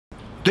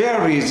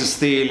There is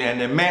still an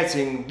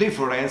amazing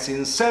difference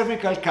in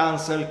cervical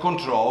cancer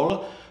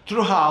control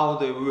throughout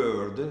the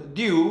world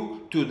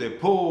due to the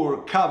poor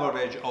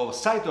coverage of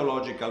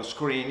cytological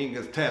screening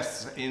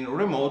tests in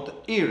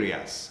remote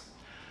areas.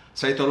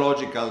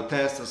 Cytological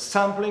test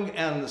sampling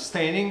and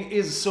staining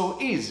is so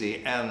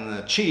easy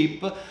and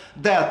cheap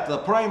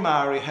that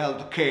primary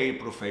health care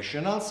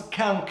professionals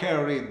can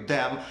carry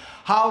them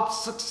out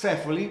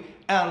successfully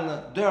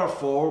and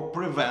therefore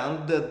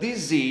prevent the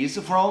disease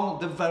from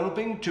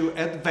developing to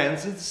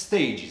advanced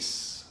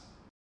stages.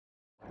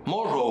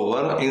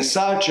 Moreover, in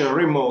such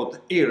remote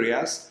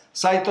areas,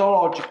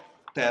 cytological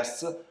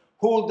tests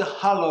would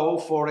allow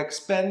for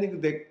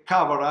expanding the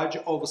coverage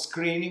of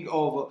screening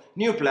of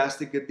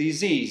neoplastic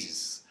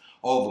diseases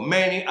of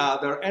many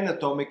other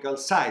anatomical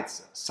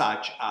sites,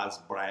 such as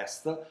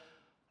breast,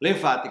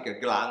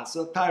 lymphatic glands,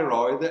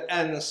 thyroid,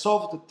 and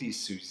soft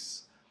tissues.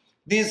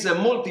 This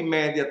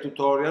multimedia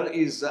tutorial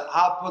is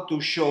up to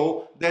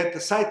show that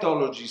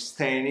cytology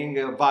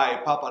staining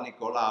by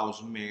Papanicolaou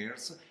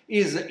smears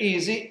is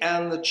easy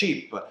and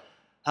cheap,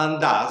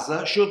 and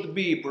thus should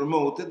be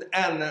promoted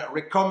and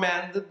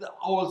recommended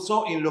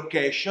also in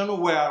locations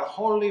where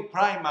only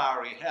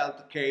primary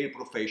health care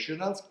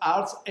professionals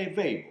are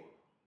available.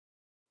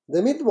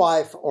 The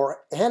midwife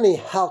or any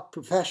health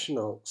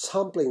professional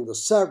sampling the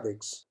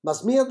cervix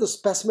must smear the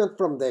specimen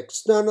from the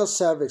external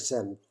cervix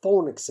and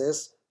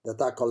fornixes that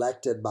are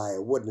collected by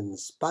a wooden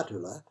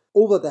spatula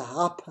over the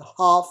upper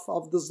half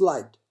of the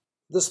slide.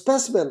 The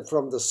specimen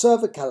from the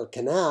cervical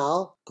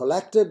canal,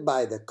 collected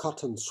by the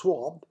cotton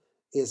swab,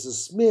 is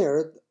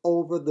smeared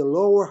over the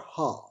lower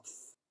half.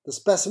 The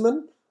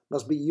specimen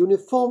must be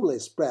uniformly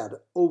spread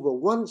over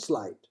one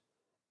slide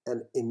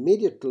and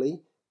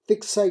immediately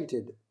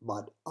fixated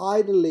by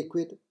either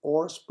liquid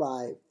or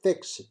spray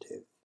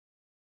fixative.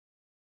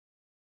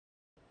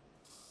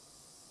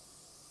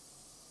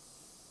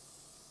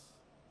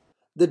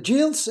 The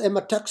Gilles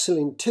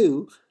hematoxylin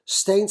 2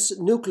 stains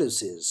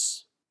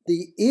nucleuses.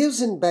 The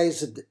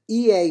eosin-based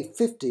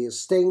EA50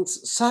 stains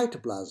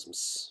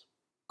cytoplasms.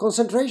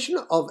 Concentration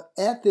of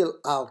ethyl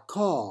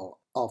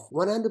alcohol of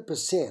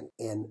 100%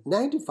 and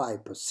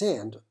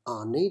 95%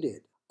 are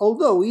needed,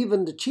 although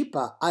even the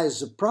cheaper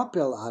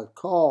isopropyl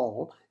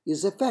alcohol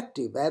is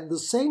effective at the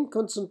same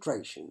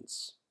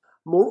concentrations.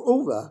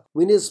 Moreover,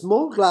 we need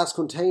small glass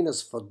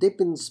containers for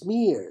dipping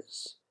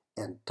smears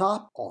and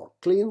top or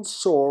clean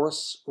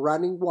source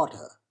running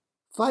water.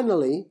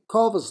 Finally,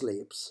 cover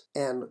slips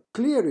and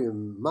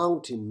clearium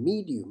mounting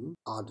medium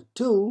are the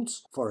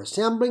tools for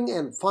assembling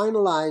and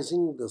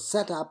finalizing the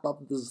setup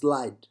of the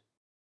slide.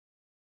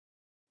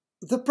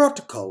 The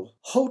protocol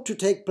ought to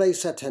take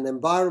place at an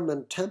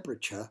environment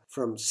temperature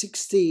from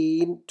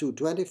 16 to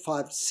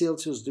 25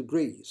 Celsius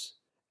degrees,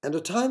 and the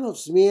time of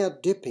smear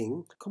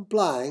dipping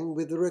complying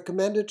with the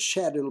recommended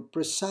schedule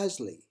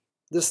precisely.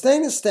 The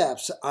staining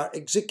steps are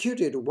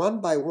executed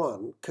one by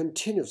one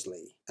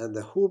continuously, and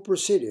the whole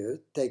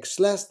procedure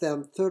takes less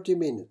than 30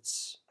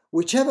 minutes.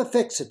 Whichever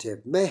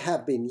fixative may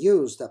have been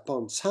used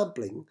upon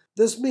sampling,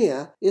 the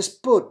smear is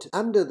put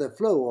under the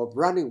flow of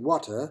running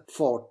water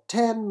for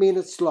 10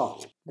 minutes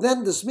long.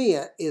 Then the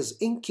smear is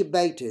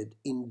incubated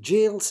in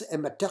Gilles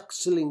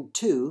hematoxylin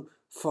 2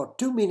 for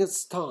 2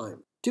 minutes'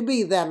 time, to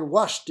be then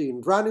washed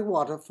in running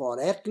water for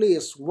at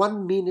least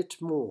 1 minute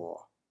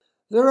more.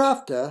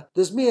 Thereafter,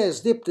 the smear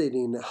is dipped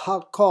in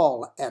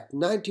alcohol at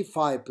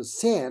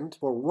 95%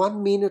 for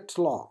 1 minute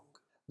long.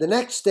 The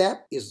next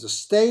step is the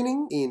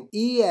staining in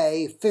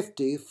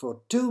EA50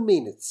 for 2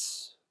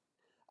 minutes.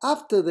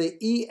 After the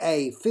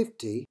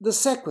EA50, the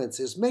sequence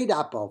is made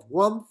up of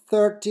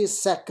 130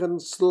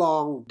 seconds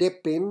long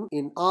dipping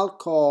in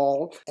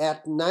alcohol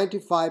at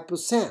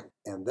 95%,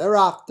 and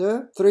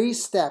thereafter 3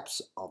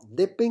 steps of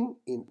dipping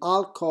in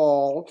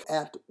alcohol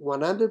at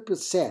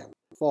 100%.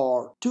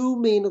 For 2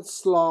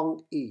 minutes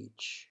long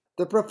each.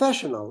 The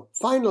professional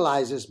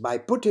finalizes by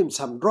putting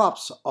some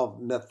drops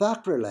of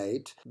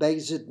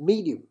methacrylate-based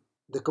medium.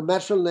 The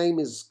commercial name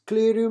is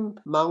clearium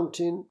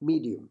mountain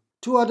medium,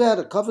 to adhere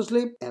the cover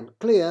slip and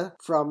clear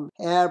from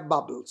air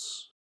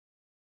bubbles.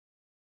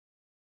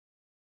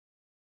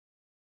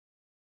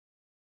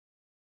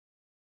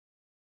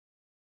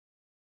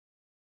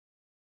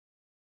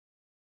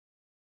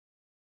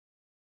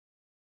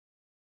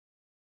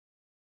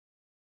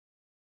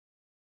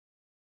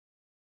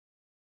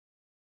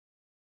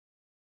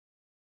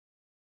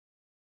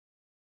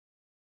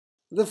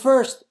 The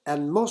first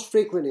and most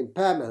frequent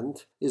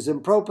impairment is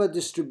improper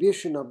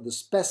distribution of the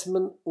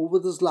specimen over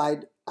the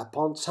slide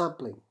upon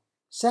sampling.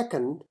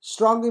 Second,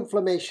 strong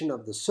inflammation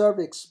of the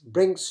cervix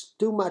brings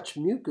too much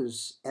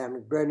mucus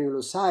and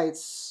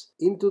granulocytes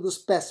into the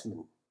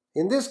specimen.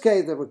 In this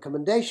case, the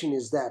recommendation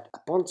is that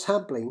upon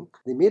sampling,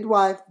 the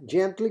midwife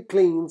gently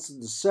cleans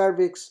the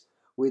cervix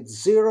with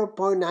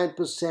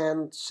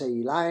 0.9%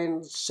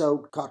 saline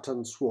soaked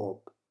cotton swab.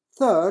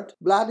 Third,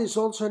 blood is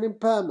also an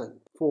impairment.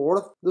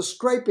 Fourth, the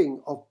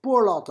scraping of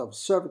poor lot of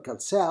cervical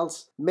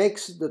cells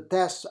makes the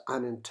test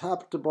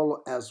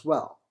uninterpretable as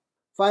well.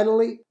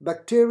 Finally,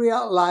 bacteria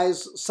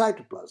lyse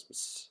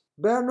cytoplasms.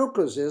 Bare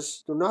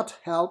nucleuses do not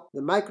help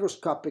the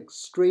microscopic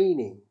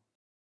screening.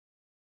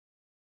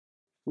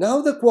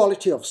 Now the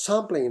quality of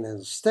sampling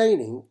and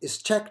staining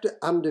is checked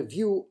under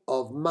view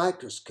of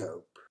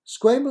microscope.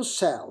 Squamous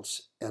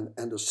cells and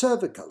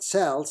endocervical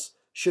cells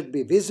should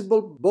be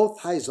visible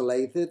both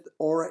isolated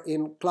or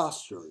in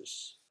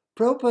clusters.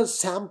 Proper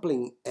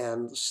sampling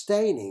and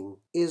staining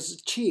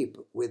is cheap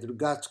with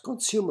regard to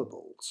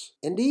consumables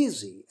and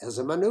easy as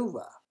a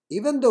maneuver.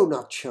 Even though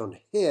not shown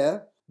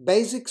here,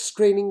 basic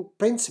screening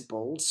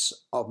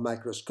principles of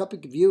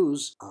microscopic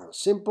views are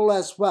simple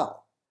as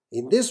well.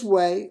 In this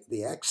way,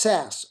 the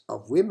access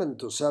of women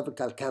to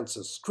cervical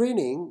cancer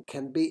screening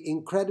can be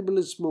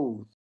incredibly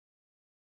smooth.